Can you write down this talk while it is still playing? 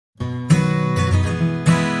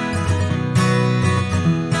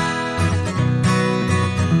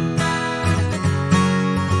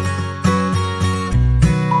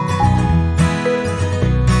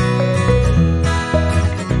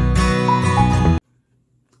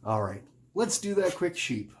All right, let's do that quick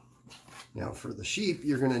sheep. Now for the sheep,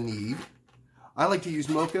 you're gonna need, I like to use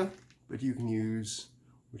mocha, but you can use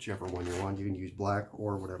whichever one you want. You can use black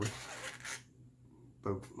or whatever.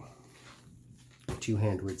 Both. 2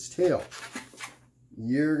 hand widths tail.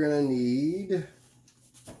 You're gonna need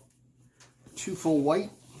 2 full white.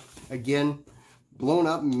 Again, blown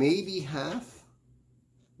up maybe half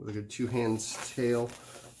with a good 2 hands tail.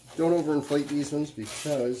 Don't overinflate these ones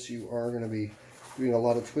because you are going to be doing a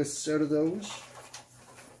lot of twists out of those.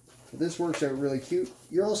 But this works out really cute.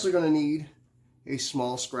 You're also going to need a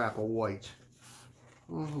small scrap of white,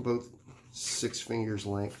 about 6 fingers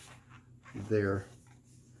length there.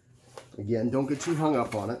 Again, don't get too hung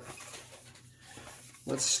up on it.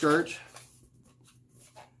 Let's start.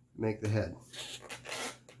 Make the head.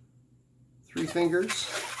 3 fingers.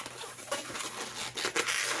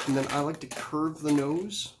 And then I like to curve the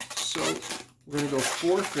nose. So we're going to go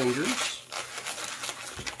 4 fingers.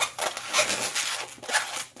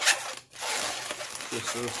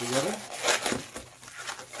 Twist those together.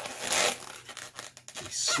 A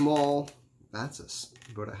small, that's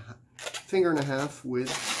about a finger and a half with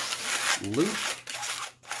loop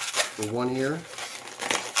for 1 ear.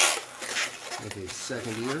 Make a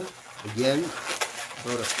 2nd ear. Again,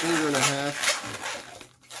 about a finger and a half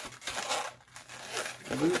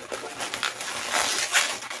loop.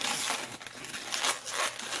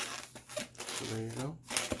 So there you go.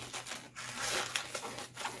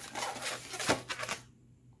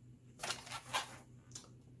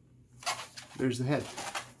 There's the head.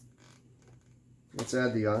 Let's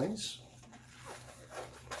add the eyes.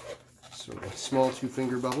 So a small 2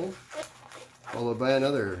 finger bubble, followed by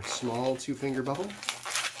another small 2 finger bubble.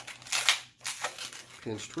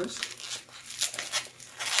 Pinch twist.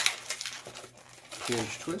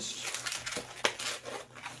 Pinch twist.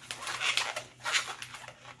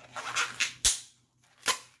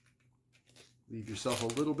 Leave yourself a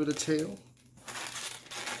little bit of tail.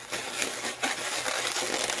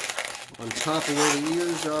 On top of where the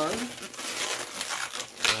ears are.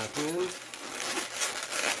 Back in.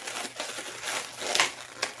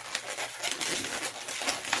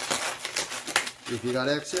 If you got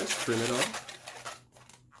excess, trim it off.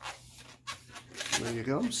 There you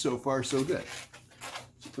go. So far, so good.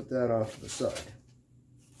 Let's put that off to the side.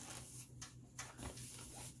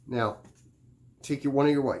 Now, take one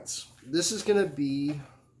of your whites. This is going to be,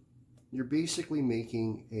 you're basically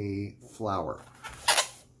making a flower.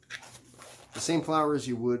 The same flower as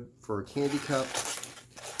you would for a candy cup.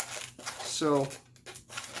 So,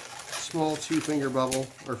 small 2 finger bubble,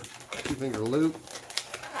 or 2 finger loop.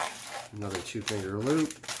 Another 2 finger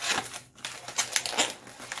loop.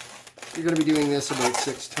 You're going to be doing this about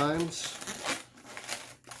 6 times.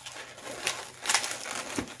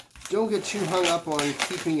 Don't get too hung up on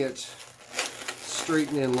keeping it straight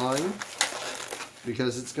and in line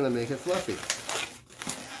because it's going to make it fluffy.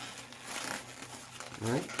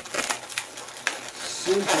 All right?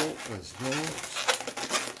 Simple as that.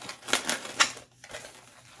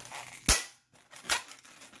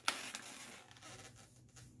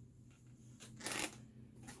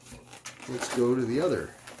 Let's go to the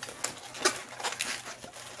other.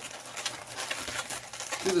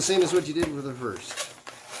 Do the same as what you did with the first.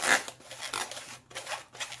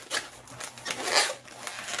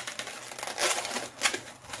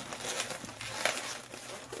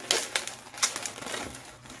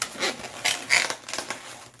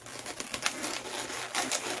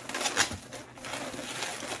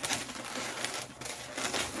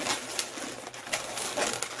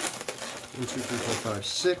 One, 2, 3, 4, 5,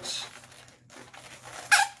 6.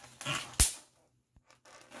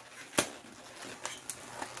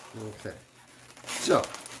 Okay, so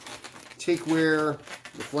take where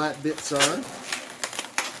the flat bits are, and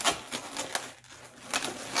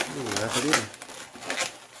wrap it in.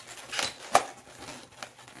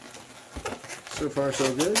 So far,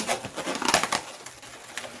 so good.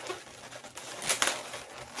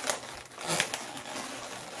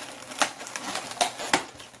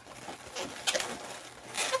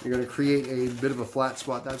 You're going to create a bit of a flat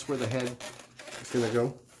spot. That's where the head is going to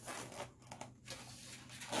go.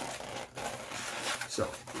 So,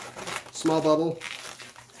 small bubble.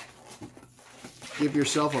 Give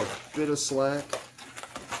yourself a bit of slack.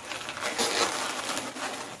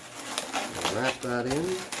 And wrap that in.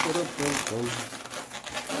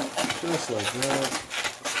 Just like that.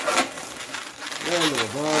 Down to the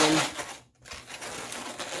bottom.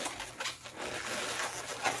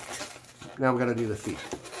 Now we've got to do the feet.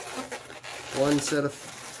 One set of,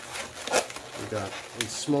 we've got a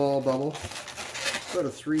small bubble, about a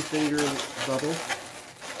 3 finger bubble,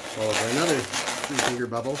 followed by another 3 finger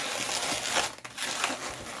bubble.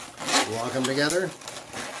 Lock them together.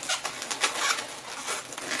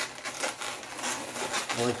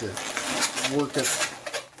 I like to work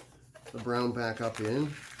the brown back up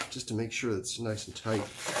in just to make sure that it's nice and tight.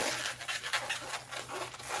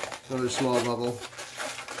 Another small bubble.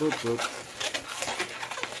 Boop, boop.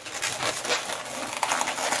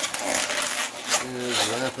 And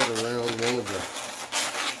wrap it around one of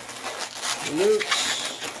the loops.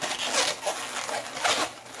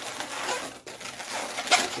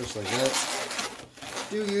 Just like that.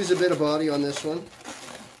 Do use a bit of body on this one.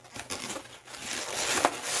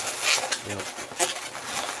 Yep.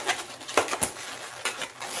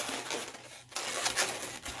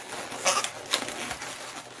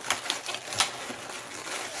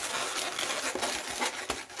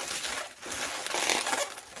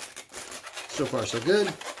 So far so good.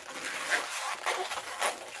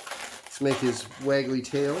 Let's make his waggly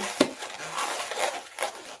tail.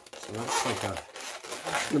 So that's like a,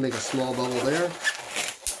 I'm gonna make a small bubble there.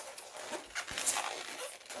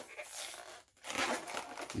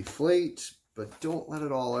 Deflate, but don't let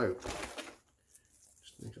it all out.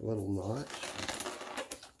 Just make a little notch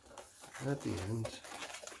at the end.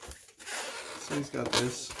 So he's got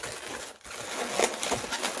this.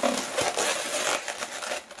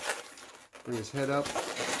 Bring his head up.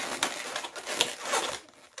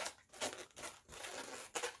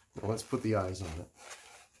 Now let's put the eyes on it.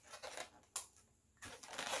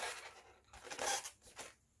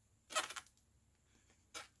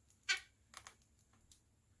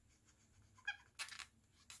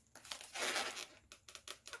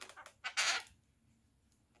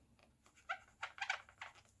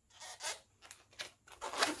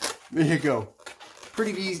 There you go.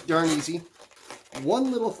 Pretty easy, darn easy.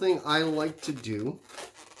 One little thing I like to do,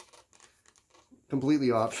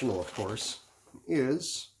 completely optional of course,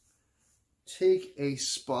 is take a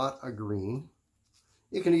spot of green.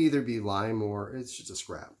 It can either be lime or it's just a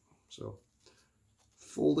scrap. So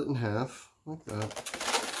fold it in half like that.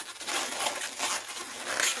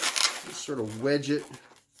 Just sort of wedge it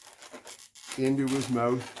into his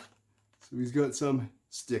mouth so he's got some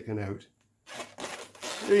sticking out.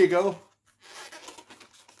 There you go.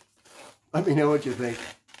 Let me know what you think.